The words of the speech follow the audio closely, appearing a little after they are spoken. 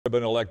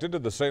have been elected to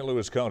the St.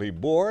 Louis County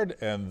Board,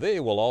 and they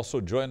will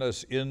also join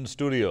us in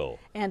studio.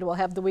 And we'll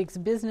have the week's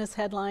business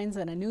headlines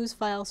and a news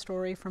file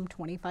story from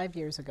 25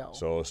 years ago.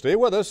 So stay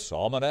with us.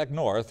 Almanac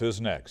North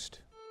is next.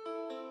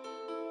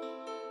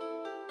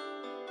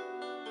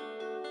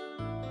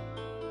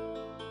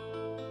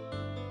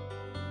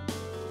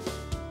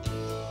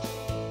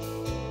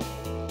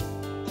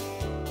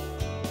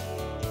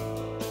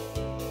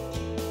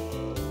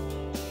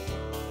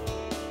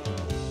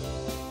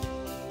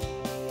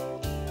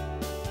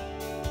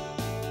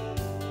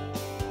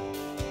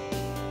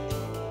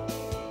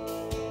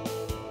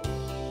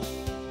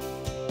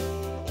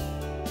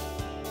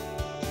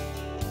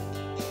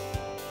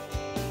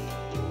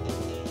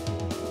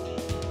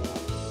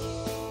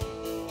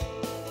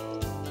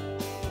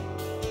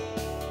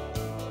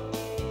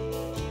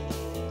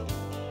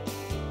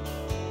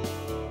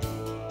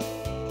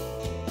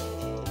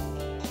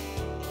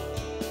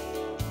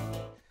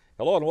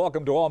 Hello and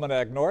welcome to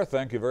Almanac North.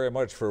 Thank you very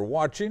much for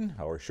watching.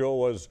 Our show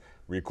was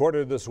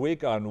recorded this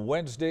week on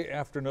Wednesday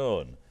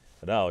afternoon.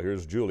 And now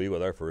here's Julie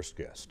with our first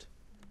guest.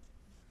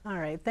 All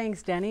right,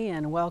 thanks Denny,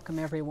 and welcome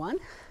everyone.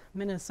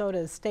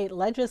 Minnesota's state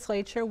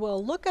legislature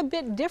will look a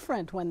bit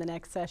different when the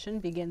next session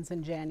begins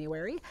in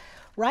January.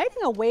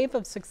 Riding a wave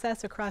of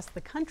success across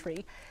the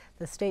country,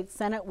 the state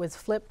Senate was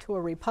flipped to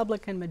a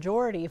Republican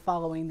majority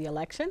following the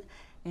election,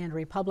 and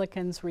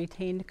Republicans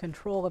retained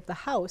control of the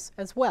House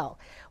as well.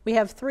 We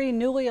have three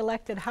newly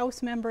elected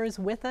House members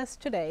with us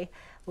today.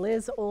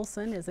 Liz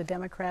Olson is a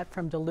Democrat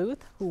from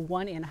Duluth who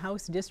won in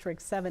House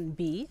District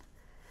 7B.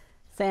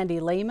 Sandy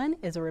Layman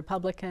is a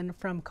Republican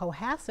from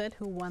Cohasset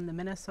who won the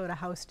Minnesota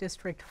House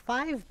District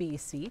 5B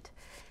seat.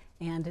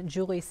 And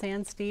Julie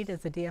Sandstede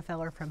is a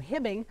DFLer from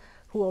Hibbing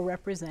who will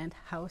represent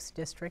House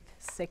District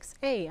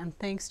 6A. And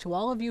thanks to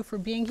all of you for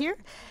being here,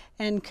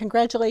 and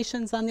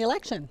congratulations on the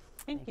election.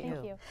 Thank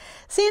you.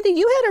 Sandy,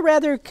 you had a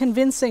rather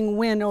convincing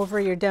win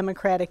over your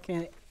Democratic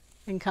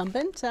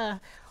incumbent.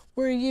 Did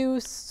you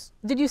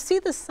see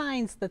the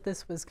signs that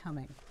this was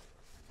coming?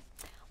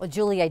 Well,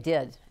 Julie, I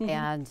did.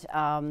 And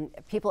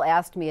people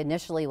asked me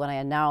initially when I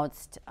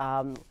announced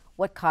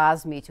what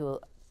caused me to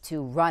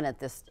run at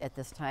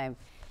this time.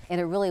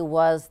 And it really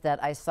was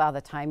that I saw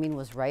the timing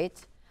was right.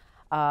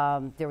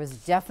 There was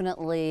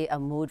definitely a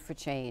mood for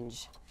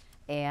change.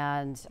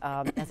 And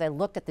as I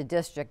looked at the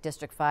District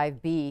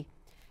 5B,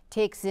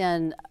 takes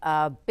in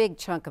a big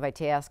chunk of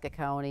Itasca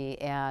County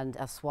and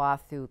a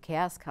swath through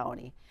Cass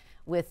County,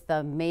 with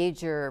the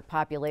major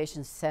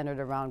population centered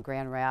around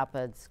Grand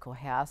Rapids,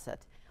 Cohasset,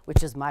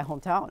 which is my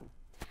hometown.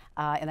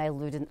 And I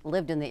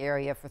lived in the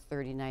area for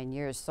 39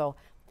 years. So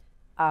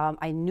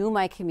I knew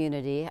my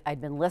community,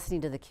 I'd been listening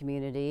to the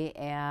community,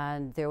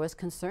 and there was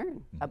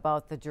concern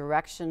about the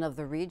direction of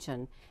the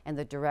region and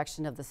the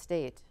direction of the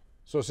state.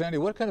 So Sandy,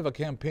 what kind of a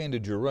campaign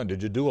did you run?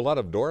 Did you do a lot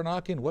of door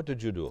knocking? What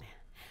did you do?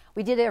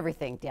 We did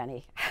everything,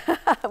 Denny.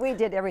 We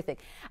did everything.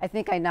 I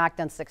think I knocked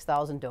on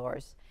 6,000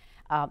 doors.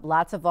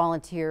 Lots of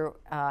volunteer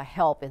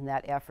help in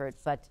that effort,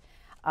 but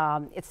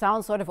it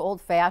sounds sort of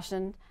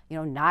old-fashioned, you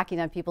know, knocking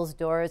on people's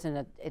doors,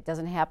 and it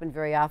doesn't happen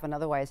very often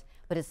otherwise,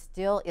 but it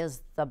still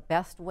is the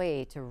best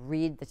way to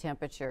read the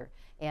temperature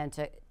and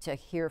to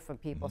hear from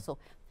people. So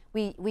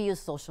we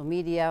use social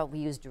media, we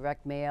use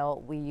direct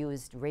mail, we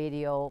used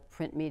radio,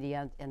 print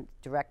media, and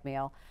direct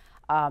mail,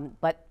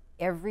 but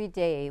every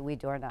day we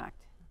door knocked.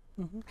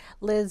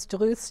 Liz,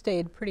 Duluth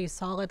stayed pretty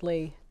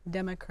solidly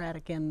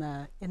Democratic in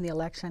the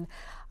election.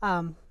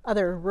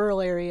 Other rural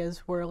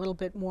areas were a little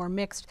bit more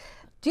mixed.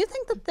 Do you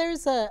think that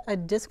there's a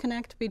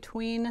disconnect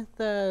between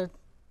the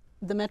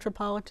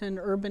metropolitan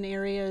urban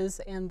areas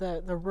and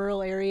the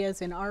rural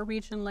areas in our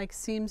region, like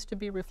seems to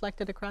be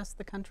reflected across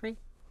the country?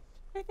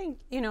 I think,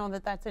 you know,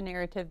 that's a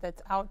narrative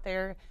that's out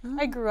there.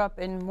 I grew up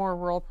in more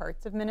rural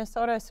parts of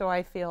Minnesota, so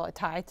I feel a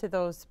tie to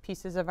those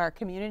pieces of our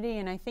community,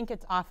 and I think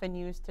it's often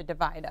used to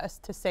divide us,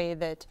 to say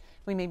that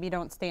we maybe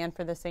don't stand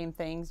for the same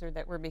things or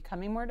that we're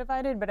becoming more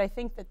divided, but I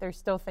think that there's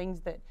still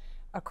things that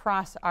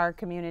across our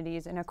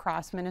communities and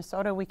across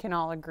Minnesota we can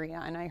all agree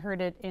on. I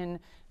heard it in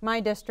my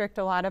district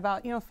a lot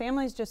about, you know,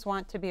 families just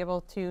want to be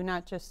able to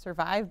not just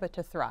survive but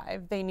to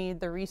thrive. They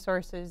need the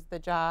resources, the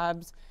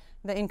jobs,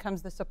 the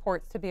incomes, the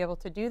supports to be able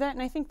to do that.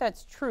 And I think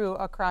that's true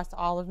across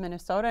all of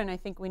Minnesota. And I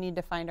think we need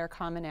to find our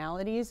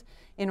commonalities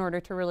in order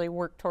to really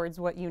work towards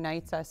what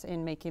unites us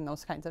in making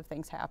those kinds of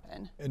things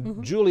happen.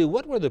 And Julie,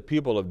 what were the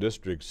people of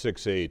District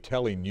 6A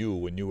telling you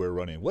when you were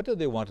running? What did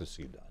they want to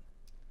see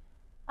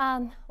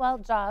done? Well,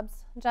 jobs.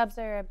 Jobs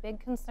are a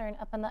big concern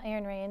up on the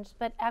Iron Range.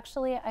 But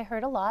actually, I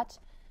heard a lot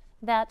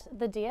that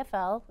the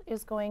DFL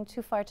is going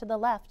too far to the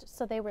left.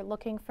 So they were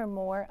looking for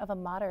more of a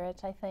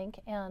moderate, I think.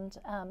 And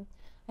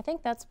I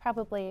think that's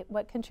probably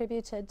what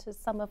contributed to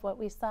some of what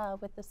we saw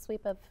with the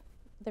sweep of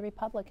the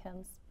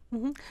Republicans.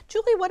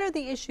 Julie, what are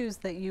the issues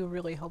that you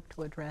really hope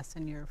to address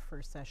in your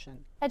first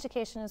session?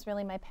 Education is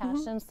really my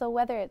passion. So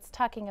whether it's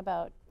talking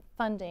about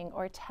funding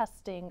or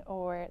testing,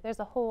 or there's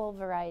a whole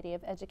variety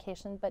of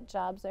education, but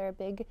jobs are a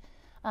big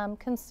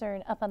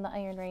concern up on the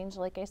Iron Range,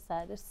 like I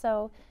said.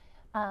 So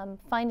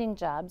finding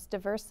jobs,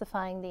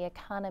 diversifying the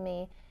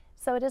economy,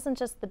 So it isn't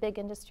just the big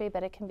industry,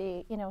 but it can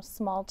be, you know,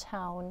 small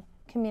town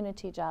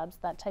community jobs,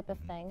 that type of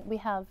thing. We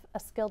have a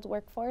skilled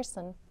workforce,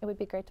 and it would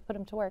be great to put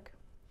them to work.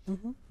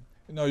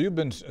 Now, you've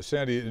been,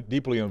 Sandy,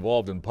 deeply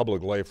involved in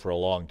public life for a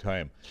long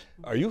time.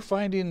 Are you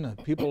finding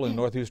people in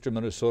northeastern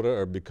Minnesota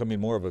are becoming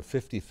more of a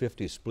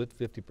 50-50 split,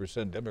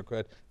 50%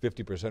 Democrat,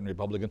 50%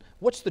 Republican?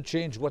 What's the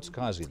change? What's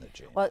causing the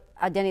change? Well,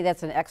 Denny,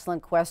 that's an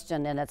excellent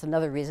question, and that's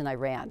another reason I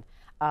ran.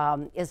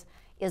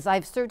 Is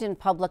I've served in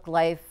public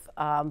life,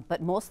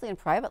 but mostly in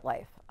private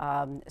life,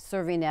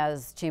 serving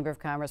as Chamber of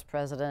Commerce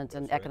president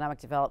and economic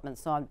development.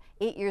 So I'm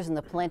 8 years in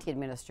the Plenty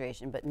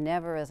administration, but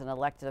never as an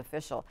elected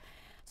official.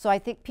 So I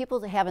think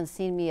people haven't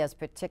seen me as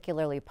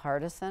particularly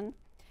partisan.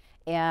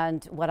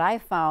 And what I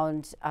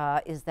found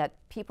is that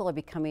people are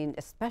becoming,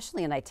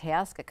 especially in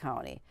Itasca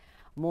County,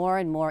 more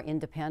and more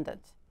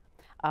independent.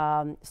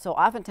 So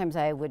oftentimes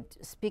I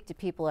would speak to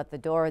people at the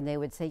door and they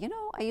would say, you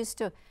know, I used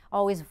to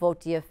always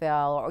vote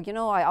DFL, or, you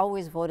know, I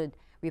always voted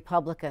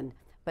Republican,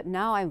 but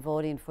now I'm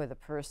voting for the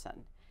person.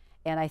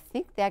 And I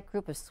think that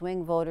group of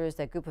swing voters,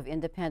 that group of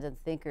independent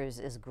thinkers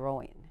is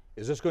growing.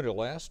 Is this going to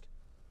last?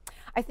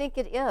 I think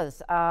it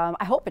is.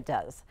 I hope it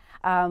does.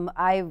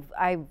 I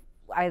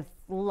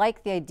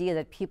like the idea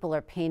that people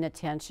are paying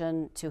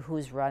attention to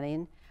who's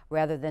running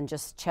rather than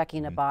just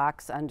checking a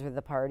box under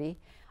the party.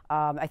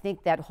 I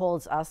think that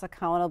holds us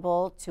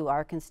accountable to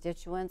our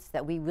constituents,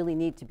 that we really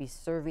need to be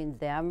serving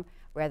them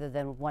rather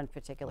than one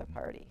particular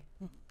party.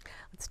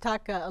 Let's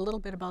talk a little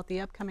bit about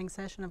the upcoming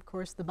session. Of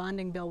course, the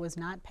bonding bill was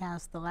not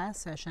passed the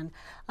last session.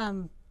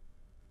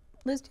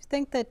 Liz, do you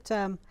think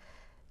that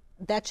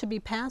that should be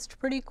passed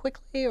pretty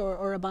quickly,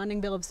 or a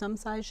bonding bill of some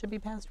size should be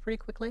passed pretty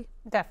quickly?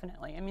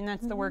 Definitely. I mean,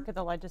 that's the work of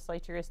the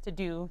legislature, is to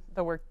do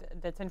the work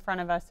that's in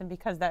front of us, and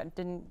because that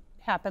didn't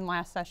happen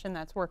last session,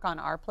 that's work on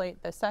our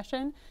plate this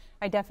session.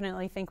 I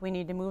definitely think we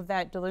need to move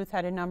that. Duluth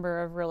had a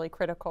number of really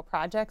critical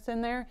projects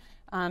in there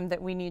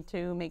that we need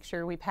to make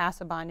sure we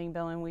pass a bonding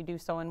bill, and we do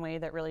so in a way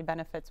that really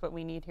benefits what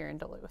we need here in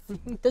Duluth.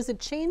 Does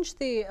it change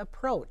the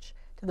approach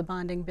to the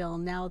bonding bill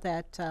now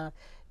that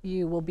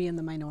you will be in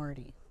the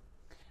minority?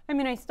 I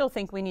mean, I still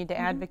think we need to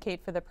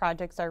advocate for the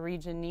projects our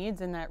region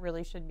needs, and that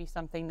really should be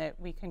something that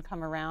we can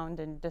come around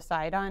and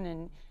decide on.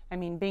 And I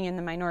mean, being in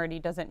the minority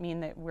doesn't mean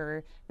that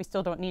we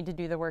still don't need to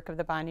do the work of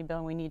the bonding bill,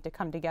 and we need to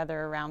come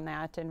together around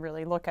that and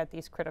really look at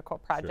these critical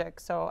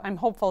projects. Sure. So I'm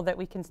hopeful that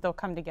we can still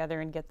come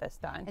together and get this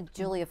done. And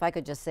Julie, if I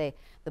could just say,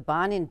 the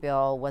bonding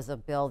bill was a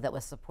bill that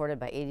was supported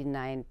by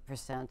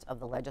 89% of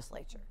the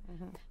legislature.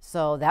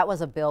 So that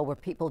was a bill where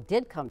people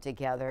did come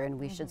together, and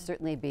we should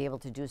certainly be able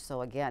to do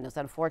so again. It's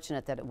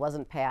unfortunate that it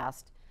wasn't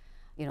passed,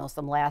 you know,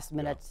 some last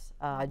minute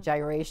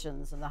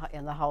gyrations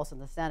in the House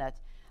and the Senate.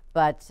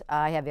 But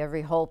I have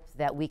every hope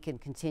that we can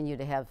continue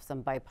to have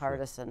some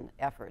bipartisan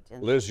effort.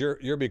 Liz,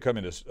 you're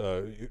becoming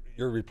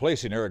you're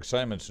replacing Eric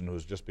Simonson,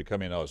 who's just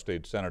becoming now a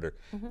state senator.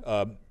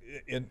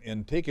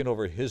 In taking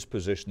over his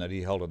position that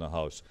he held in the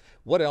House,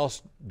 what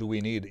else do we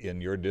need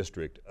in your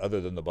district other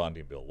than the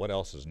bonding bill? What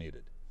else is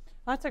needed?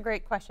 Well, that's a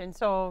great question.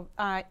 So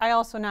I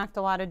also knocked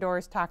a lot of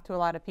doors, talked to a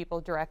lot of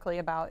people directly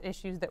about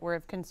issues that were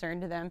of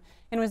concern to them,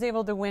 and was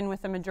able to win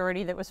with a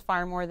majority that was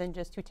far more than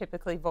just who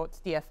typically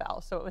votes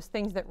DFL. So it was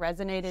things that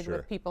resonated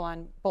with people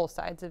on both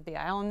sides of the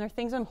aisle, and they're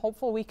things I'm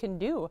hopeful we can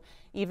do,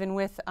 even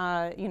with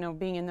you know,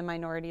 being in the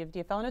minority of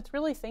DFL. And it's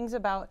really things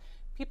about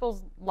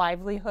people's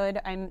livelihood.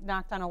 I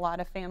knocked on a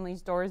lot of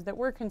families' doors that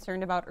were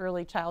concerned about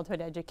early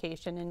childhood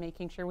education, and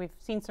making sure we've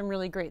seen some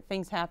really great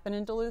things happen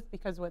in Duluth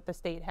because what the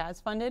state has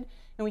funded,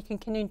 and we can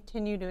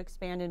continue to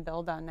expand and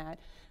build on that.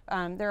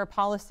 There are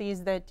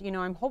policies that, you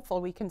know, I'm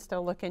hopeful we can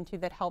still look into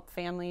that help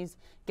families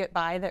get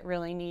by that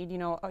really need, you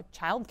know,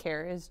 child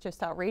care is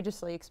just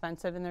outrageously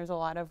expensive, and there's a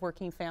lot of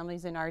working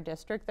families in our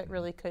district that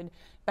really could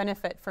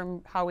benefit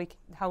from how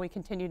we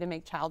continue to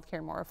make child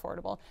care more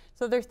affordable.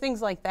 So there's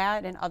things like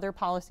that and other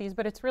policies,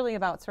 but it's really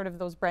about sort of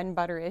those bread and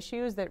butter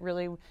issues that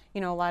really,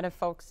 you know, a lot of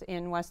folks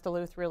in West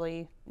Duluth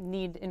really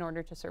need in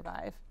order to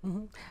survive.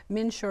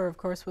 MNsure, of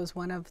course, was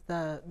one of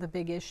the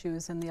big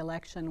issues in the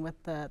election,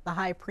 with the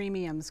high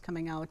premiums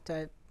coming out,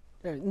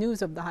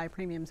 news of the high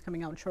premiums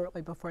coming out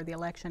shortly before the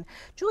election.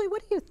 Julie,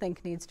 what do you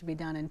think needs to be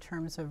done in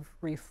terms of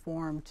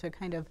reform to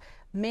kind of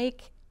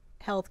make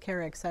health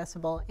care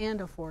accessible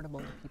and affordable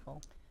to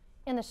people?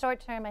 In the short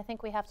term, I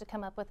think we have to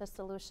come up with a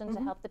solution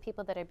to help the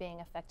people that are being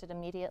affected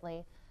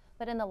immediately.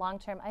 But in the long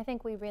term, I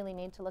think we really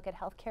need to look at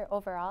healthcare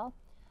overall.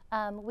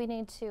 We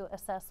need to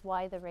assess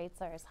why the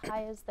rates are as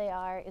high as they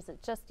are. Is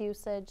it just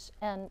usage?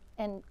 And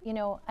you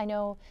know, I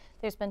know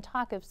there's been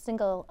talk of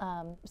single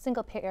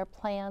payer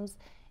plans,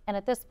 and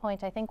at this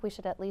point, I think we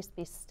should at least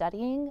be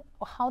studying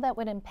how that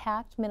would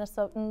impact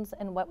Minnesotans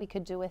and what we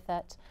could do with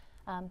it.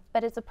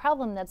 But it's a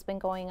problem that's been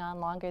going on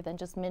longer than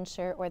just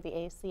MNsure or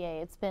the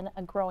ACA. It's been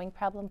a growing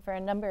problem for a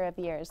number of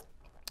years,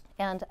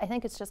 and I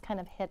think it's just kind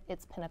of hit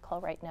its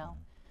pinnacle right now.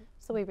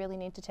 So we really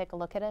need to take a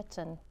look at it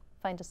and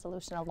find a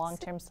solution, a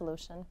long-term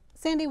solution.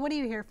 Sandy, what do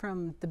you hear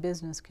from the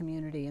business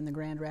community in the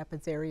Grand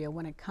Rapids area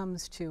when it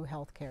comes to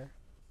health care?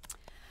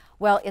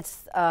 Well,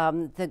 it's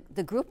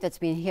the group that's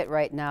being hit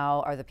right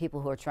now are the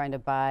people who are trying to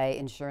buy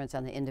insurance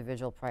on the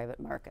individual private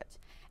market.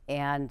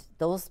 And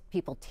those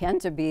people tend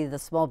to be the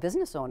small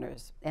business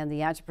owners and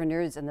the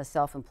entrepreneurs and the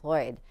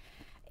self-employed.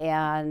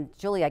 And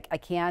Julie, I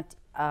can't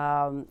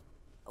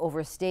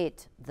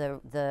overstate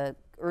the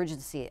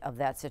urgency of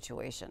that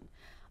situation.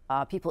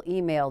 People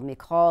emailed me,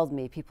 called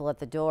me, people at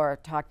the door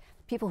talked,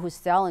 people who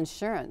sell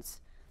insurance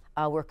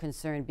were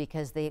concerned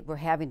because they were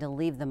having to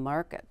leave the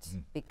market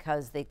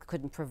because they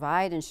couldn't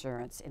provide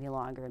insurance any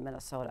longer in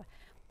Minnesota.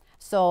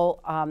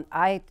 So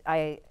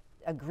I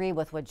agree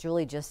with what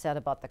Julie just said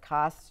about the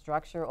cost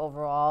structure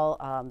overall.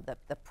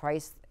 The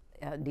price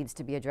needs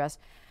to be addressed.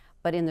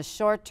 But in the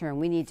short term,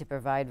 we need to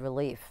provide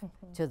relief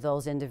to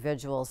those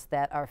individuals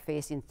that are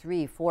facing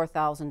 $3,000,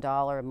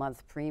 $4,000 a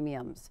month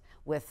premiums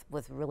with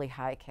really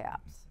high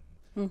caps.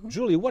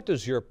 Julie, what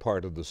does your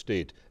part of the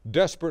state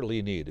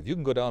desperately need? If you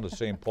can go down to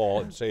St. Paul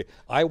and say,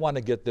 I want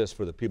to get this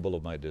for the people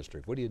of my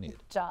district, what do you need?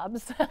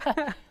 Jobs.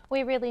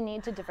 We really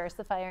need to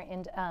diversify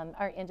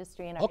our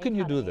industry and our How can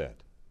you do economy. that?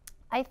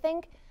 I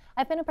think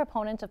I've been a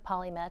proponent of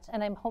PolyMet,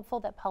 and I'm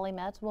hopeful that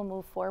PolyMet will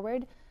move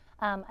forward.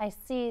 I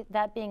see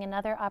that being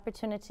another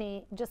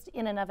opportunity just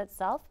in and of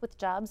itself with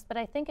jobs, but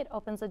I think it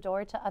opens a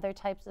door to other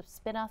types of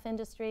spin-off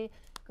industry,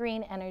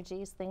 green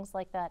energies, things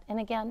like that. And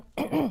again,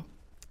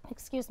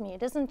 excuse me,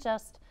 it isn't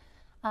just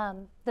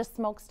the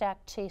smokestack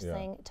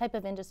chasing type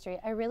of industry.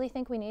 I really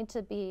think we need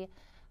to be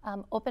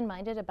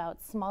open-minded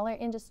about smaller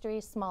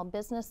industries, small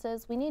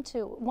businesses. We need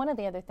to, one of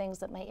the other things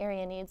that my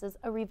area needs is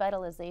a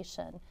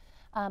revitalization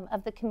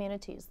of the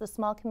communities, the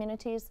small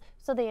communities,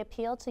 so they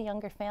appeal to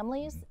younger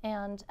families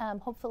and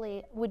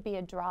hopefully would be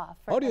a draw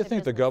for How do you other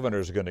think the businesses. governor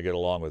is going to get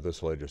along with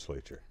this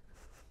legislature?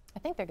 I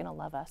think they're going to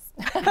love us.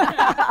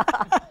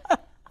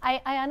 I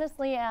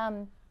honestly,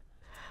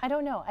 I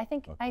don't know. I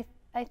think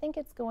I think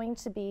it's going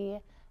to be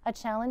a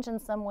challenge in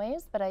some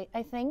ways, but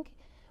I think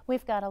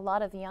we've got a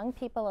lot of young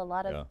people, a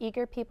lot of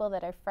eager people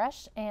that are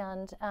fresh,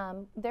 and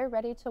they're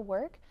ready to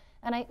work.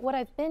 And what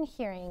I've been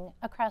hearing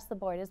across the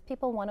board is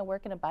people want to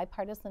work in a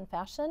bipartisan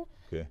fashion.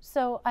 Okay.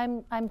 So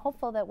I'm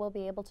hopeful that we'll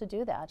be able to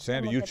do that.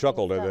 Sandy, and you we'll get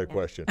chuckled things at that done.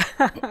 question.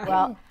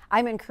 Well,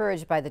 I'm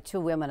encouraged by the two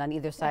women on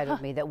either side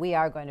of me that we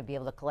are going to be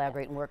able to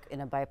collaborate and work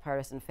in a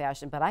bipartisan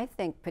fashion. But I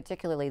think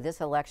particularly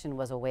this election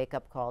was a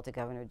wake-up call to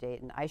Governor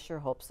Dayton. I sure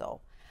hope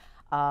so.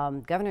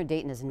 Governor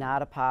Dayton is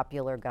not a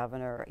popular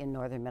governor in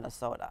northern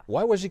Minnesota.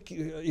 Why was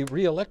he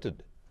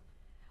re-elected?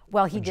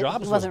 Well, he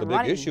Jobs was wasn't the big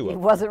running. issue He of it.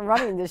 wasn't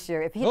running this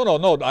year. If he,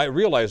 No, I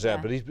realize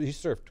that, but he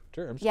served 2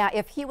 terms. Yeah,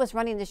 if he was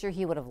running this year,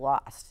 he would have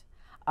lost.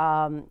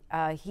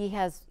 He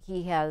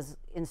has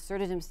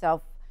inserted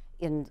himself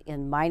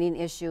in mining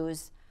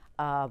issues.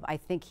 I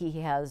think he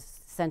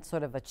has sent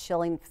sort of a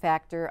chilling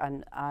factor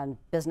on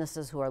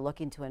businesses who are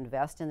looking to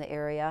invest in the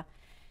area,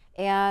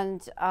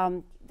 and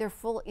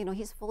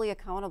he's fully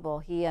accountable.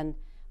 He and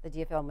the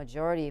DFL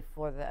majority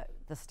for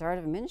the start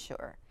of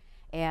Minsure,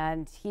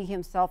 and he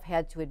himself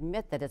had to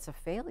admit that it's a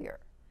failure.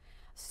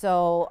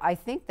 So I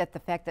think that the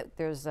fact that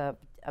there's a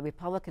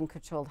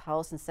Republican-controlled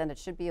House and Senate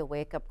should be a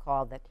wake-up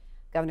call that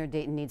Governor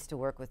Dayton needs to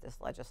work with this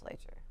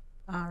legislature.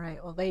 All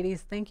right. Well,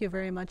 ladies, thank you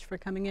very much for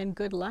coming in.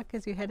 Good luck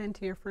as you head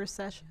into your first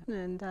session.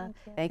 And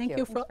Thank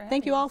you.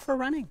 Thank you all for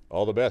running.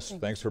 All the best.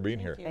 Thanks for being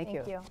here. Thank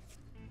you. Thank you.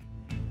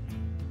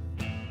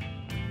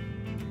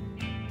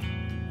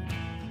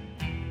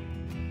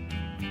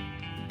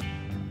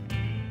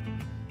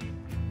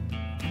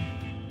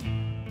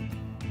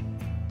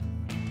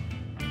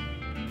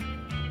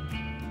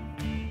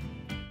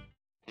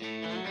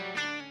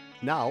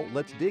 Now,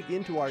 let's dig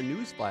into our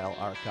news file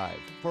archive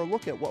for a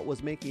look at what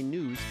was making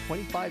news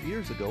 25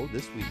 years ago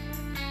this week.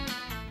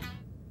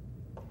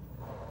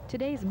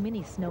 Today's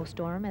mini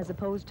snowstorm, as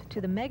opposed to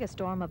the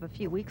megastorm of a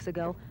few weeks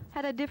ago,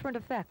 had a different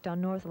effect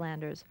on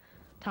Northlanders.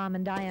 Tom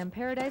and Diane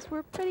Paradise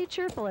were pretty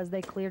cheerful as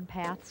they cleared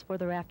paths for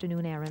their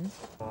afternoon errands.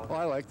 Oh,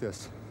 I like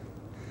this.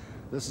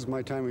 This is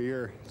my time of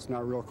year. It's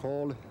not real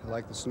cold. I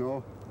like the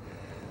snow.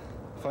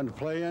 Fun to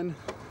play in.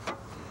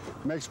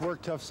 Makes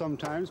work tough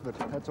sometimes, but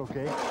that's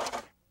okay.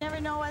 Never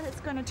know what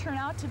it's going to turn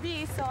out to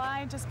be, so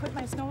I just put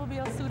my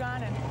snowmobile suit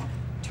on and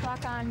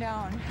truck on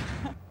down.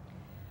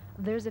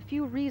 There's a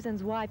few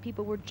reasons why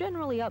people were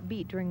generally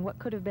upbeat during what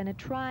could have been a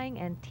trying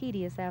and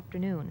tedious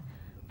afternoon.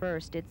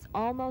 First, it's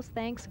almost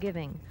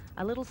Thanksgiving.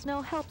 A little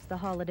snow helps the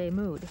holiday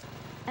mood.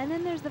 And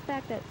then there's the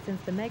fact that since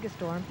the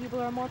megastorm,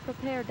 people are more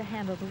prepared to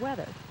handle the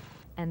weather.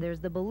 And there's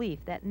the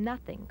belief that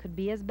nothing could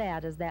be as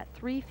bad as that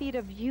 3 feet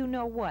of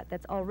you-know-what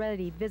that's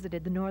already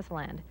visited the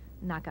Northland.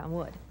 Knock on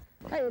wood.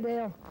 Hey,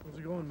 Dale. How's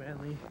it going,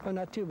 Manly? Oh,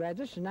 not too bad.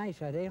 This is nice,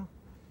 huh, Dale?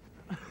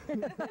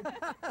 Good.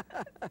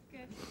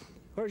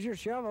 Where's your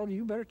shovel?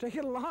 You better take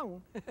it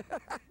along.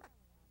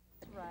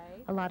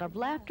 A lot of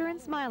laughter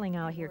and smiling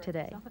out here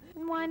today.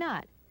 And why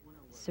not?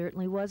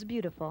 Certainly was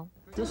beautiful.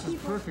 This is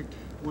perfect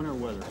winter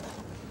weather.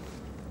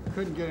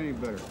 Couldn't get any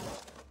better.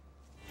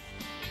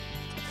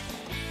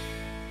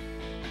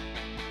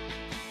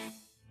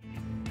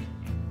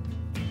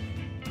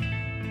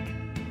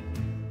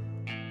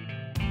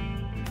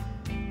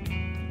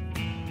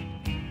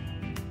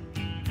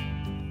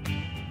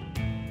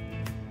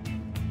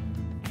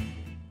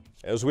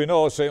 As we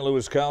know, St.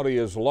 Louis County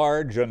is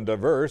large and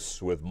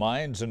diverse, with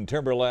mines and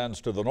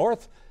timberlands to the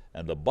north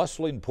and a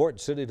bustling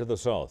port city to the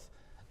south.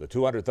 The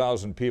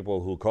 200,000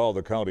 people who call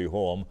the county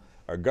home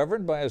are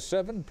governed by a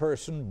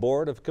 7-person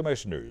board of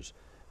commissioners.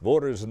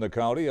 Voters in the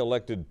county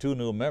elected 2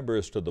 new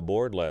members to the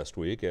board last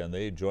week, and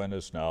they join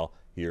us now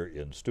here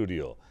in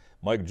studio.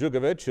 Mike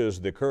Jugovich is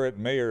the current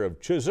mayor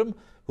of Chisholm,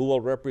 who will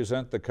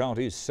represent the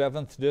county's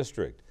 7th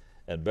district.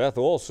 And Beth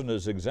Olson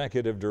is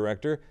executive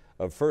director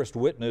of First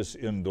Witness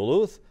in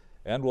Duluth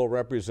and will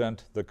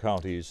represent the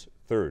county's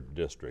 3rd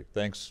district.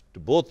 Thanks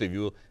to both of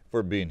you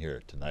for being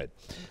here tonight.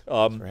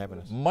 Thanks for having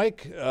us.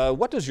 Mike,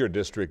 what does your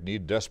district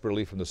need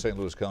desperately from the St.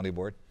 Louis County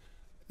Board?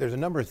 There's a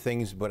number of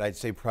things, but I'd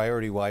say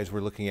priority-wise,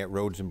 we're looking at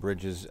roads and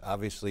bridges.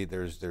 Obviously,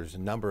 there's a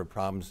number of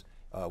problems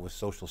with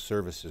social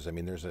services. I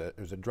mean, there's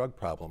a drug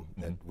problem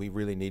that we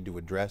really need to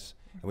address,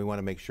 and we want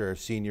to make sure our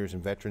seniors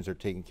and veterans are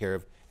taken care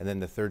of. And then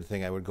the third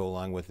thing I would go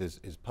along with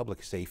is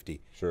public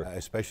safety. Sure.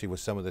 Especially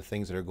with some of the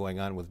things that are going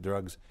on with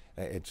drugs.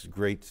 It's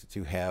great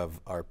to have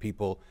our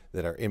people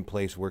that are in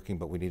place working,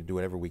 but we need to do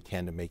whatever we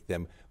can to make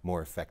them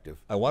more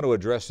effective. I want to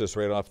address this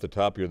right off the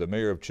top. You're the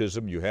mayor of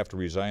Chisholm. You have to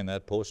resign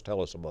that post.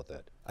 Tell us about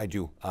that. I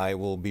do. I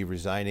will be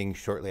resigning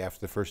shortly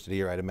after the first of the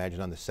year, I'd imagine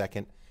on the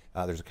 2nd.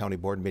 There's a county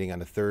board meeting on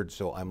the 3rd,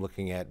 so I'm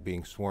looking at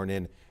being sworn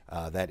in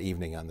that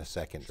evening on the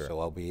 2nd. Sure. So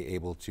I'll be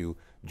able to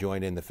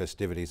join in the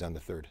festivities on the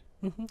 3rd.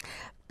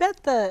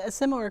 Beth, a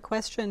similar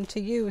question to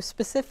you.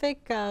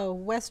 Specific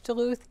West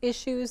Duluth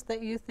issues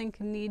that you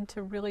think need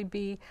to really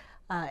be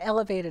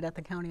elevated at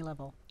the county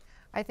level?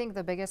 I think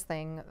the biggest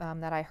thing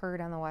that I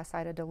heard on the west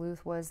side of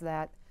Duluth was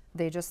that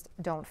they just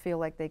don't feel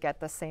like they get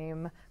the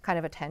same kind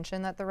of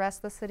attention that the rest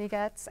of the city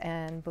gets,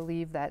 and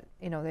believe that,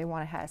 you know, they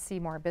want to see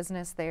more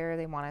business there,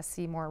 they want to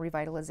see more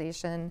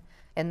revitalization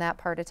in that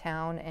part of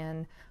town,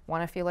 and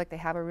want to feel like they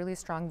have a really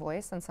strong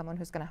voice and someone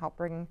who's going to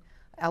help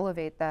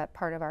elevate that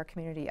part of our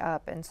community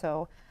up. And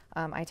so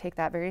I take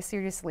that very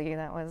seriously.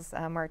 That was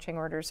marching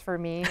orders for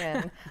me,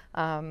 and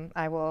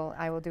I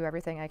will do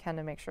everything I can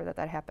to make sure that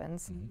that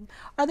happens.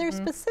 Are there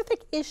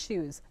specific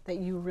issues that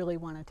you really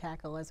want to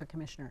tackle as a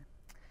commissioner?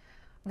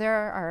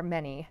 There are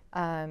many.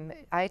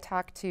 I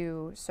talk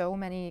to so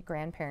many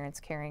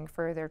grandparents caring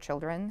for their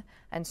children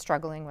and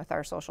struggling with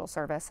our social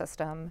service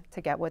system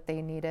to get what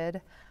they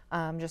needed,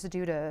 just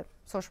due to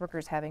social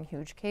workers having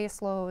huge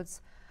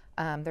caseloads,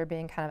 there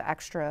being kind of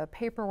extra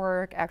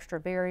paperwork, extra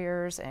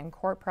barriers and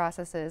court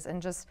processes, and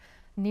just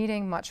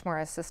needing much more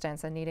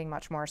assistance and needing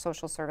much more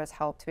social service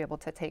help to be able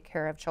to take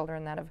care of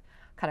children that have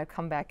kind of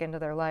come back into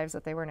their lives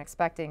that they weren't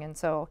expecting. And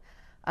so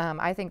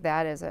I think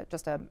that is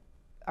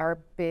our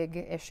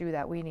big issue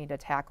that we need to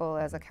tackle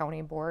as a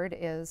county board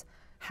is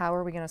how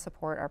are we going to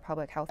support our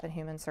public health and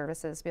human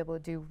services to be able to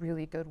do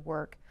really good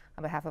work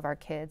on behalf of our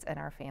kids and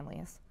our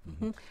families.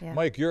 Yeah.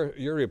 Mike,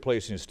 you're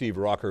replacing Steve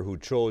Rocker, who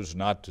chose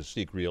not to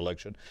seek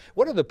re-election.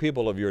 What are the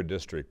people of your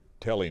district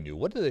telling you?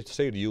 What did they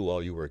say to you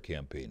while you were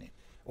campaigning?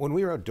 When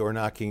we were out door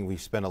knocking, we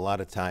spent a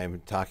lot of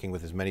time talking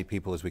with as many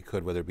people as we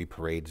could, whether it be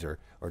parades or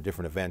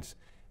different events,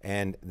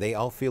 and they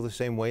all feel the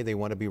same way. They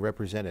want to be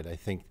represented. I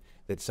think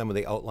that some of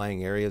the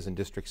outlying areas in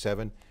District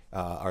 7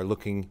 are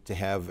looking to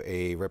have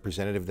a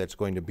representative that's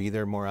going to be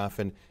there more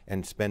often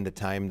and spend the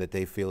time that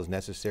they feel is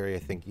necessary. I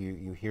think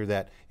you hear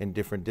that in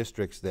different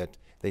districts, that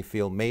they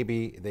feel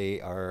maybe they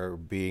are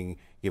being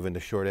given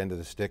the short end of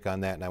the stick on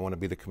that, and I want to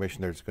be the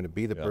commissioner that's going to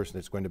be the person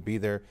that's going to be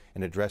there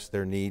and address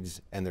their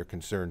needs and their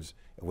concerns.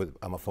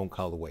 I'm a phone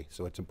call away,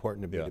 so it's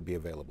important to be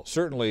available.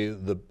 Certainly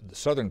the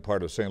southern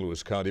part of St.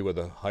 Louis County, with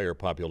a higher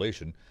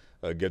population,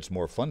 gets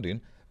more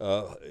funding.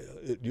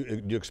 Do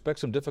you expect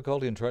some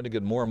difficulty in trying to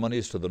get more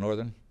monies to the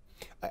northern?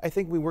 I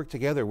think we work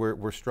together.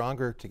 We're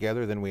stronger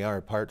together than we are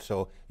apart.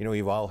 So, you know,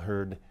 you've all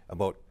heard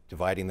about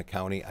dividing the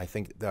county. I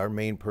think our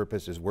main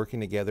purpose is working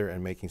together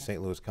and making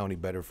St. Louis County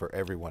better for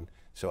everyone.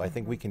 So I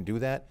think we can do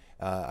that.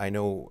 I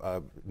know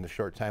in the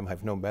short time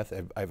I've known Beth,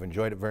 I've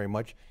enjoyed it very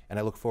much, and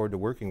I look forward to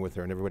working with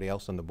her and everybody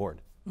else on the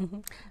board.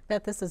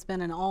 Beth, this has been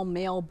an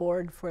all-male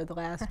board for the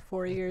last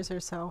 4 years or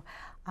so.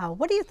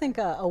 What do you think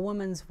a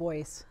woman's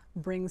voice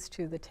brings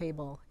to the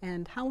table,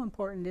 and how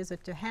important is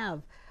it to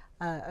have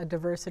a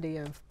diversity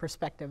of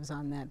perspectives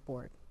on that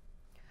board?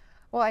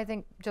 Well, I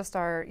think just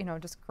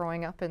just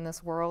growing up in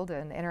this world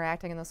and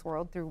interacting in this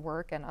world through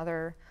work and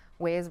other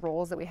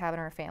roles that we have in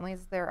our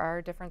families, there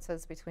are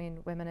differences between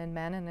women and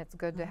men, and it's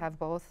good to have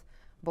both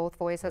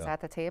voices at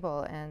the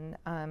table, and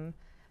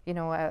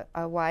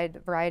a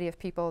wide variety of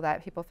people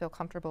that people feel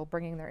comfortable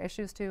bringing their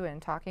issues to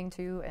and talking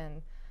to.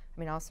 And I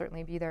mean, I'll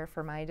certainly be there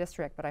for my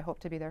district, but I hope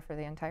to be there for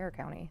the entire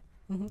county.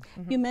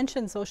 You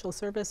mentioned social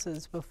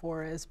services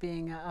before as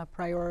being a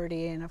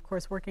priority, and of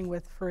course working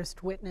with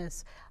First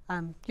Witness.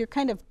 You're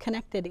kind of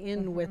connected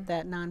in with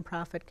that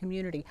nonprofit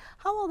community.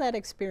 How will that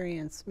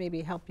experience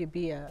maybe help you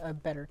be a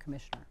better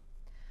commissioner?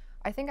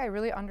 I think I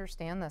really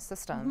understand the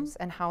systems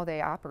and how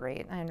they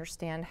operate. I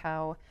understand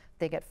how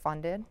they get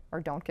funded or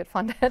don't get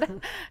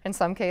funded in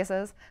some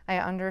cases. I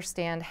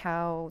understand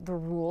how the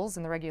rules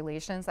and the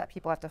regulations that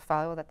people have to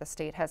follow that the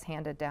state has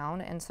handed down.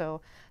 And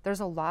so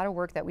there's a lot of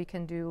work that we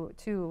can do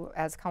too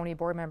as county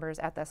board members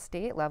at the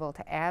state level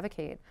to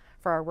advocate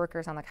for our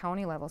workers on the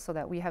county level so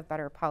that we have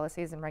better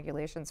policies and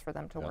regulations for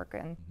them to work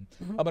in.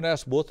 I'm going to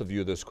ask both of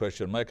you this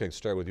question. Mike, I can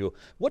start with you.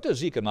 What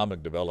does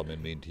economic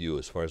development mean to you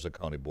as far as the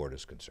county board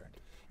is concerned?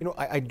 You know,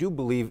 I do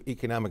believe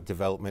economic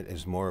development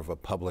is more of a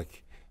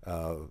public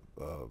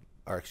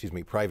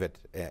private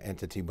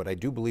entity, but I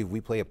do believe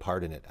we play a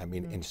part in it. I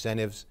mean,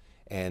 incentives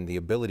and the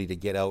ability to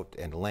get out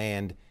and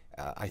land,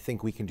 I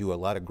think we can do a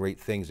lot of great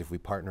things if we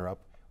partner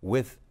up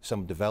with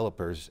some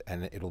developers,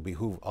 and it'll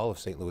behoove all of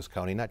St. Louis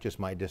County, not just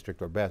my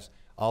district or Beth's,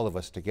 all of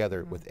us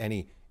together with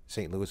any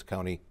St. Louis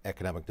County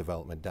economic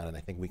development done, and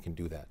I think we can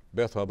do that.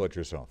 Beth, how about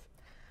yourself?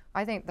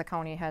 I think the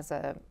county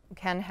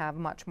can have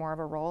much more of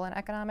a role in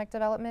economic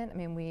development. I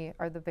mean, we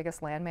are the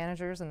biggest land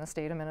managers in the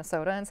state of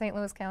Minnesota and St.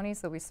 Louis County,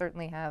 so we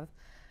certainly have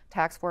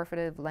tax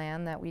forfeited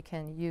land that we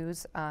can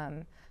use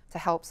to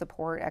help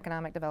support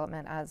economic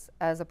development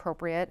as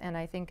appropriate. And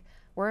I think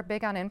we're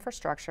big on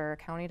infrastructure.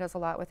 County does a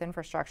lot with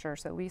infrastructure,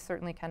 so we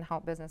certainly can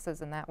help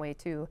businesses in that way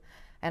too.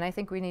 And I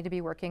think we need to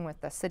be working with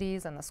the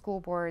cities and the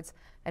school boards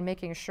and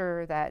making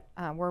sure that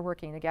we're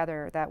working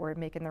together, that we're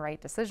making the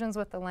right decisions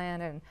with the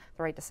land and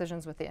the right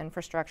decisions with the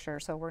infrastructure,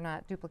 so we're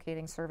not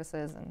duplicating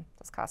services and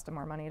just costing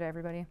more money to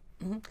everybody.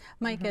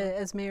 Mike,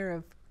 as mayor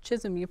of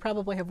Chisholm, you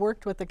probably have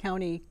worked with the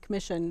county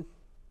commission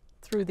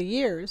through the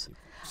years.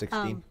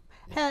 16.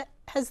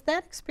 Has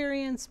that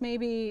experience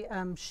maybe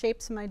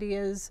shaped some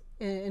ideas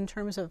in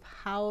terms of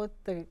how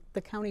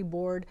the county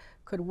board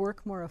could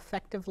work more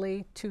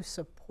effectively to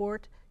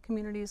support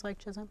communities like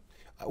Chisholm?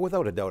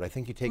 Without a doubt. I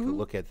think you take a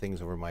look at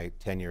things over my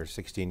tenure,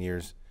 16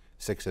 years,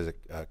 6 as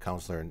a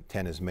councilor and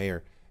 10 as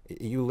mayor,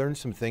 you learn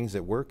some things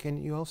that work,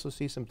 and you also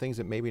see some things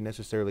that maybe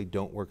necessarily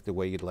don't work the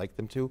way you'd like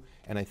them to.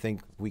 And I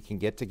think we can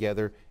get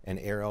together and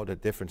air out the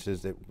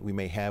differences that we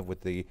may have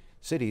with the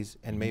cities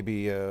and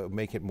maybe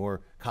make it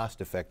more cost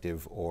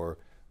effective or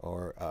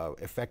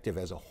effective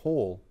as a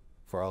whole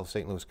for all of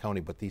St. Louis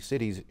County. But these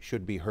cities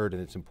should be heard,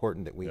 and it's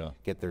important that we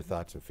get their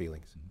thoughts and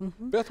feelings.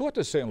 Beth, what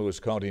does St. Louis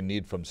County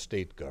need from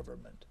state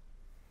government?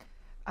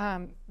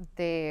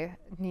 They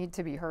need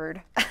to be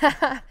heard.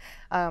 They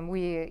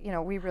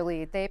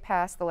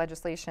pass the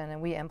legislation and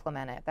we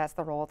implement it. That's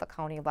the role at the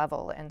county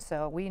level. And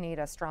so we need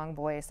a strong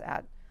voice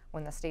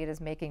when the state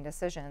is making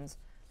decisions,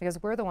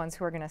 because we're the ones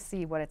who are going to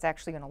see what it's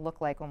actually going to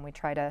look like when we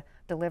try to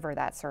deliver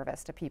that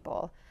service to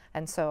people.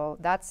 And so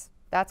that's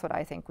what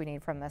I think we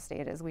need from the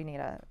state, is we need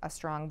a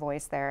strong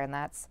voice there, and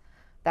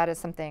that is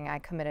something I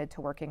committed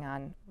to working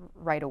on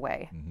right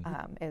away,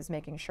 is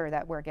making sure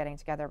that we're getting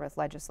together with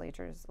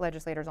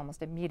legislators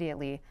almost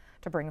immediately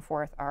to bring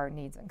forth our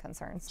needs and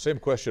concerns. Same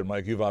question,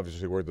 Mike. You've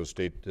obviously worked with the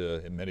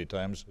state many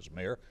times as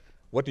mayor.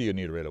 What do you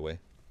need right away?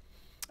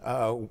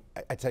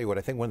 I tell you what,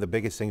 I think one of the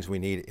biggest things we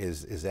need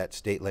is that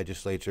state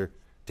legislature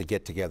to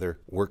get together,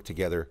 work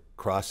together,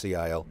 cross the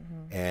aisle,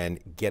 and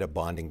get a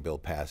bonding bill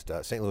passed.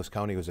 St. Louis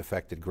County was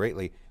affected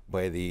greatly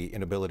by the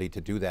inability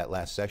to do that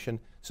last session,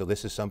 so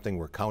this is something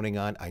we're counting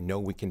on. I know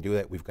we can do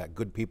that. We've got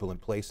good people in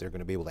place that are going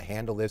to be able to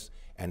handle this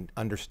and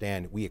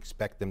understand we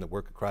expect them to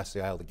work across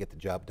the aisle to get the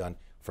job done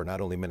for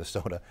not only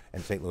Minnesota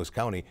and St. Louis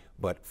County,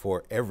 but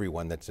for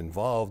everyone that's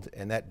involved,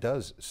 and that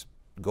does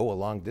go a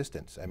long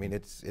distance. I mean,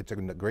 it's a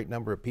great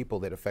number of people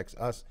that affects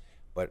us,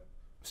 but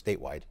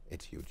statewide,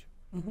 it's huge.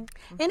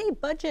 Any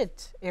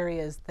budget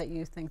areas that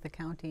you think the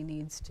county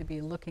needs to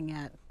be looking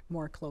at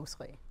more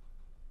closely?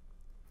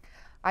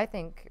 I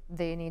think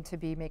they need to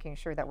be making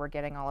sure that we're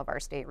getting all of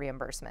our state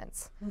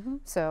reimbursements.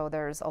 So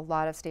there's a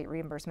lot of state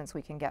reimbursements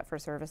we can get for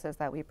services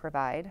that we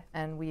provide,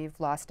 and we've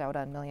lost out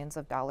on millions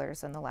of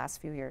dollars in the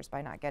last few years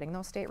by not getting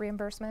those state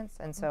reimbursements.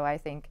 And so I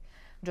think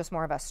just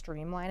more of a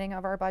streamlining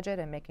of our budget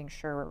and making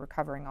sure we're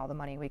recovering all the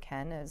money we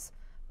can is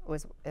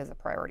a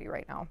priority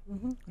right now.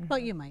 How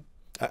about you, Mike?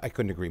 I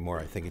couldn't agree more.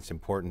 I think it's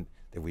important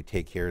that we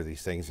take care of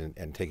these things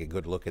and take a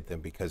good look at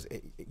them, because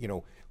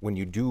when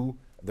you do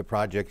the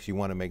projects, you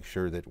want to make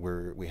sure that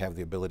we have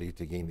the ability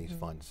to gain these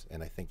funds,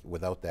 and I think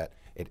without that,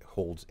 it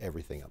holds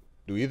everything up.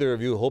 Do either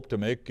of you hope to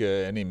make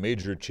any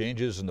major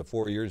changes in the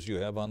 4 years you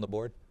have on the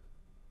board?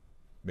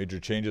 Major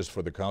changes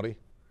for the county?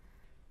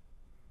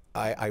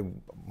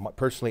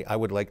 Personally, I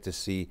would like to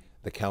see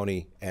the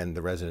county and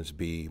the residents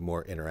be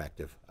more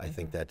interactive. I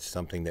think that's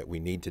something that we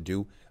need to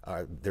do.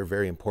 They're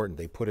very important.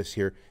 They put us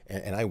here,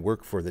 and I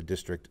work for the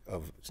district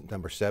of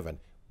number 7,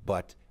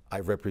 but I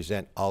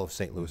represent all of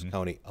St. Louis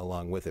County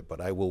along with it. But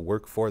I will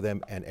work for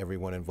them and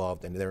everyone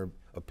involved, and their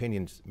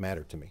opinions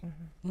matter to me.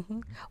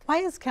 Why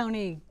is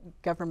county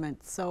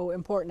government so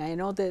important? I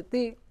know that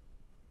the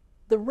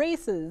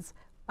races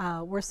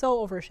were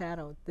so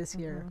overshadowed this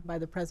year by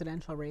the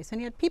presidential race,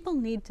 and yet people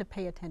need to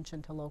pay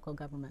attention to local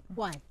government.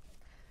 Why?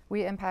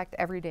 We impact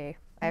everyday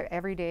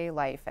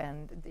life,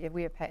 and if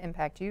we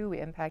impact you, we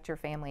impact your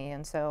family.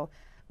 And so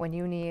When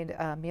you need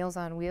Meals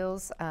on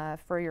Wheels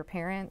for your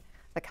parent,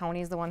 the county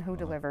is the one who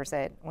delivers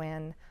it.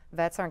 When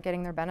vets aren't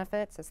getting their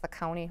benefits, it's the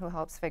county who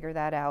helps figure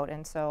that out.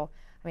 And so,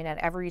 I mean, at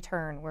every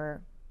turn,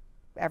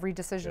 every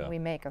decision we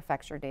make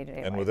affects your day-to-day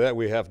life. And with that,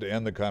 we have to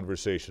end the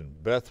conversation.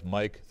 Beth,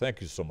 Mike, thank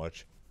you so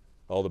much.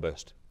 All the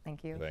best.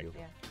 Thank you. Thank you.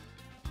 Yeah.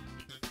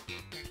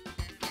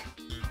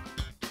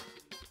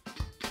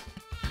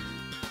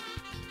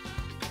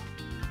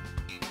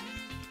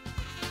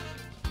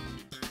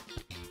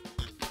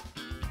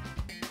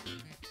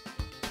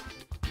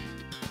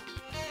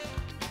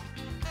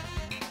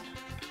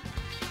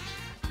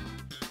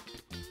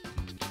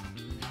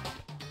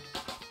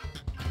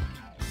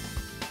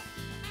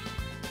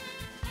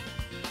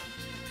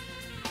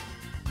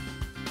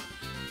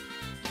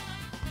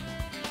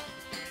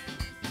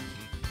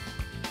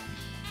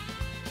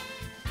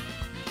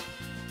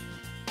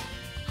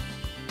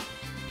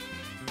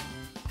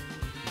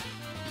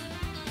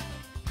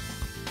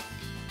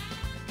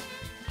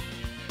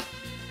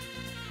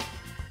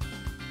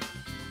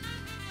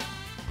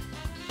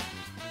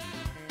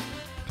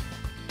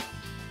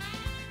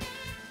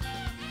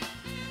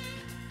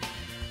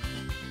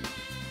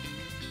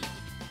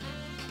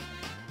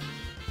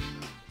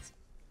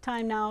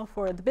 Time now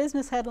for the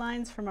business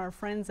headlines from our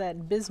friends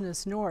at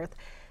Business North.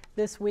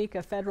 This week,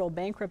 a federal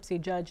bankruptcy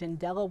judge in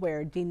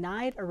Delaware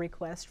denied a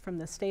request from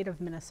the state of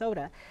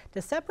Minnesota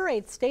to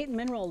separate state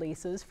mineral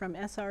leases from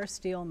SR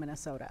Steel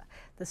Minnesota.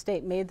 The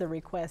state made the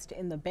request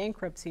in the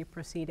bankruptcy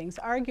proceedings,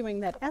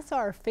 arguing that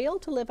SR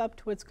failed to live up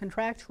to its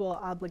contractual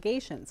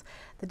obligations.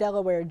 The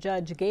Delaware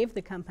judge gave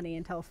the company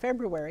until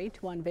February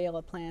to unveil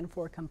a plan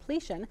for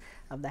completion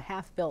of the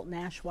half-built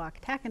Nashwauk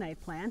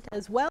taconite plant,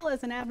 as well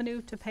as an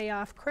avenue to pay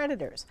off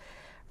creditors.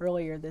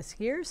 Earlier this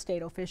year,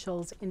 state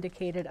officials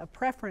indicated a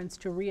preference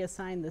to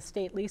reassign the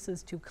state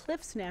leases to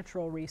Cliffs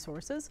Natural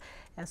Resources.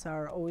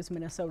 SR owes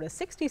Minnesota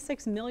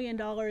 $66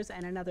 million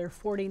and another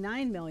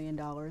 $49 million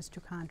to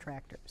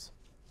contractors.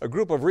 A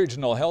group of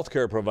regional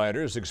healthcare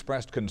providers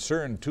expressed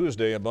concern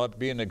Tuesday about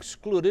being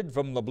excluded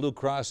from the Blue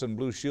Cross and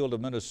Blue Shield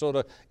of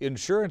Minnesota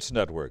insurance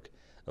network.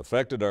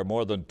 Affected are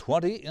more than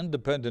 20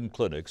 independent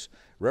clinics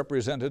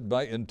represented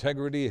by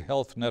Integrity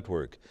Health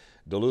Network.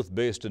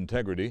 Duluth-based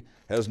Integrity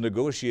has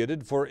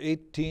negotiated for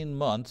 18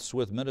 months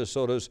with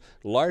Minnesota's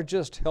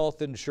largest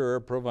health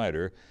insurer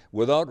provider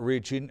without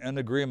reaching an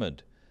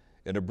agreement.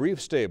 In a brief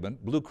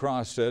statement, Blue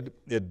Cross said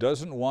it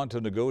doesn't want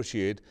to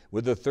negotiate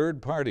with a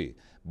third party,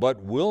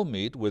 but will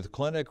meet with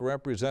clinic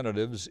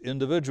representatives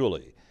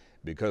individually.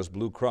 Because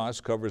Blue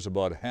Cross covers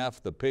about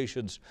half the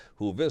patients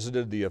who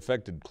visited the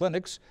affected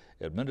clinics,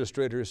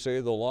 administrators say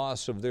the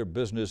loss of their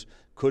business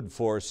could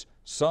force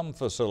some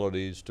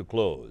facilities to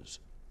close.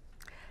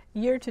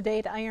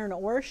 Year-to-date iron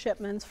ore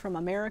shipments from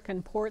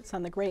American ports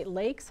on the Great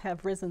Lakes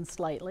have risen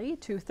slightly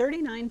to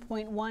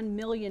 39.1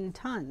 million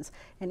tons,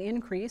 an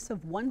increase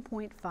of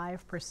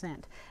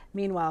 1.5%.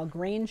 Meanwhile,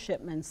 grain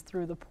shipments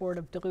through the port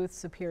of Duluth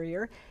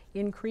Superior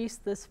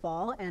increased this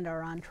fall and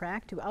are on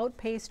track to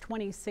outpace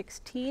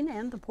 2016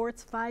 and the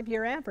port's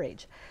 5-year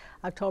average.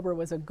 October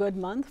was a good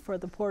month for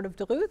the Port of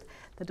Duluth.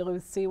 The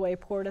Duluth Seaway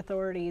Port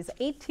Authority's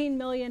 $18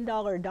 million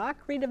dock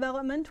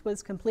redevelopment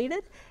was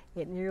completed.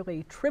 It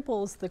nearly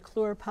triples the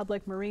Clure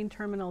Public Marine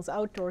Terminal's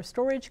outdoor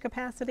storage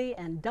capacity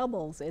and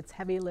doubles its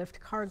heavy lift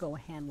cargo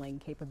handling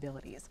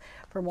capabilities.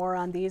 For more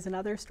on these and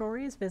other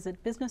stories,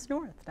 visit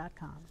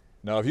businessnorth.com.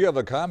 Now, if you have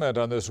a comment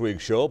on this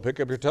week's show, pick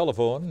up your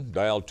telephone,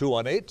 dial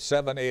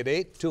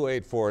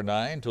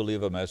 218-788-2849 to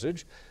leave a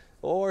message,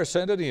 or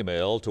send an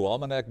email to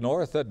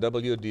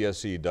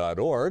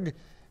almanacnorth@wdsc.org.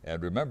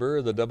 And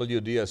remember, the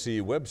WDSC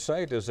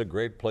website is a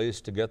great place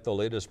to get the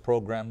latest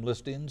program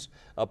listings,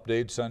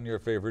 updates on your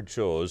favorite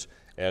shows,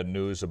 and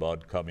news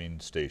about coming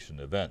station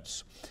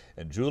events.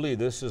 And Julie,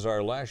 this is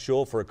our last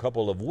show for a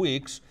couple of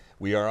weeks.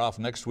 We are off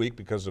next week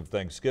because of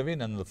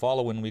Thanksgiving, and the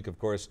following week, of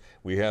course,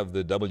 we have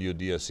the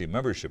WDSC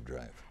membership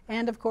drive.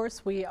 And of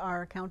course, we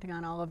are counting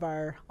on all of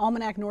our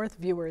Almanac North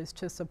viewers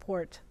to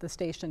support the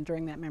station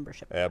during that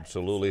membership drive.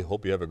 Absolutely.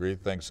 Hope you have a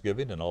great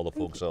Thanksgiving, and all the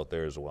folks out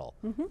there as well.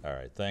 All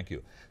right, thank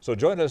you. So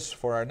join us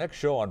for our next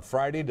show on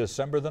Friday,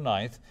 December the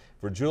 9th.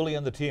 For Julie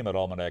and the team at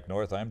Almanac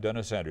North, I'm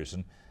Dennis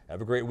Anderson. Have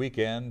a great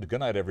weekend.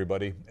 Good night,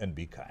 everybody, and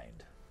be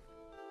kind.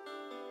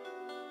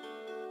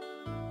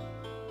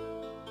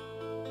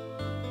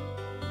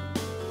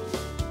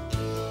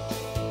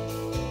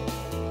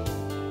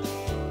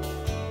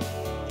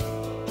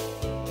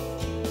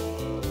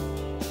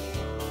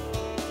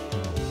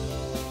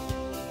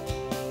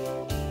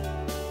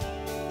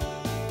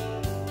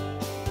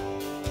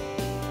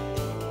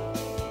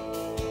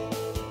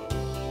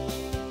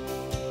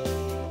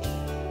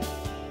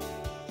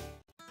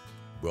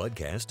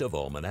 Broadcast of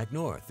Almanac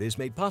North is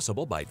made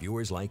possible by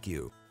viewers like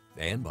you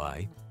and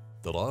by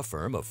the law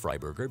firm of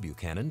Freiberger,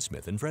 Buchanan,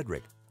 Smith &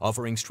 Frederick,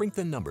 offering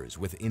strengthened numbers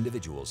with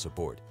individual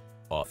support.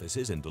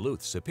 Offices in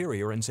Duluth,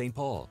 Superior, and St.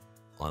 Paul.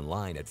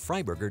 Online at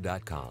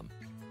freiberger.com.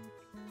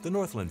 The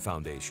Northland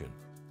Foundation,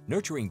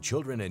 nurturing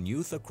children and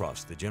youth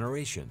across the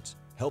generations,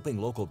 helping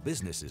local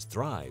businesses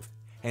thrive.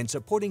 and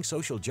supporting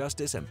social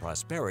justice and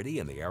prosperity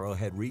in the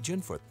Arrowhead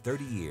region for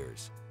 30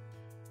 years.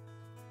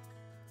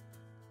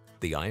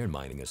 The Iron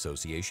Mining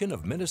Association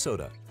of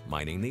Minnesota,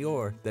 mining the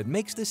ore that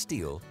makes the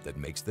steel that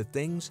makes the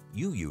things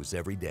you use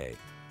every day.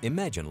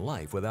 Imagine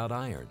life without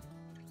iron.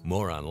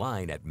 More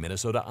online at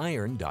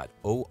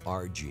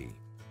minnesotairon.org.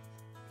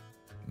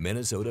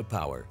 Minnesota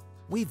Power.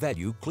 We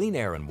value clean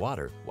air and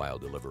water while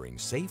delivering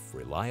safe,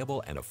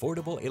 reliable, and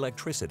affordable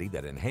electricity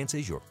that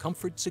enhances your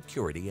comfort,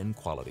 security, and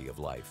quality of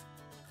life.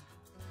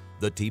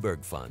 The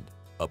Teberg Fund,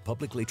 a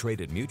publicly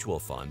traded mutual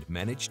fund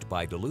managed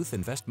by Duluth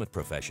investment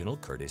professional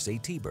Curtis A.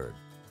 Teberg.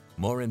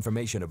 More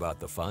information about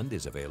the fund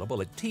is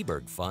available at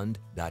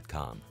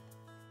tebergfund.com.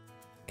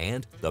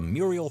 And the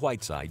Muriel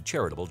Whiteside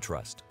Charitable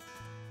Trust.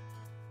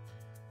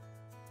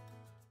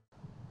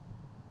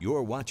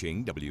 You're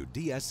watching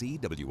WDSC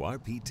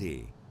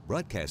WRPT,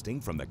 broadcasting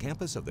from the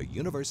campus of the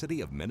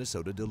University of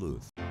Minnesota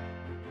Duluth.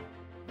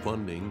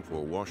 Funding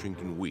for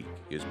Washington Week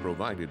is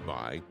provided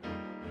by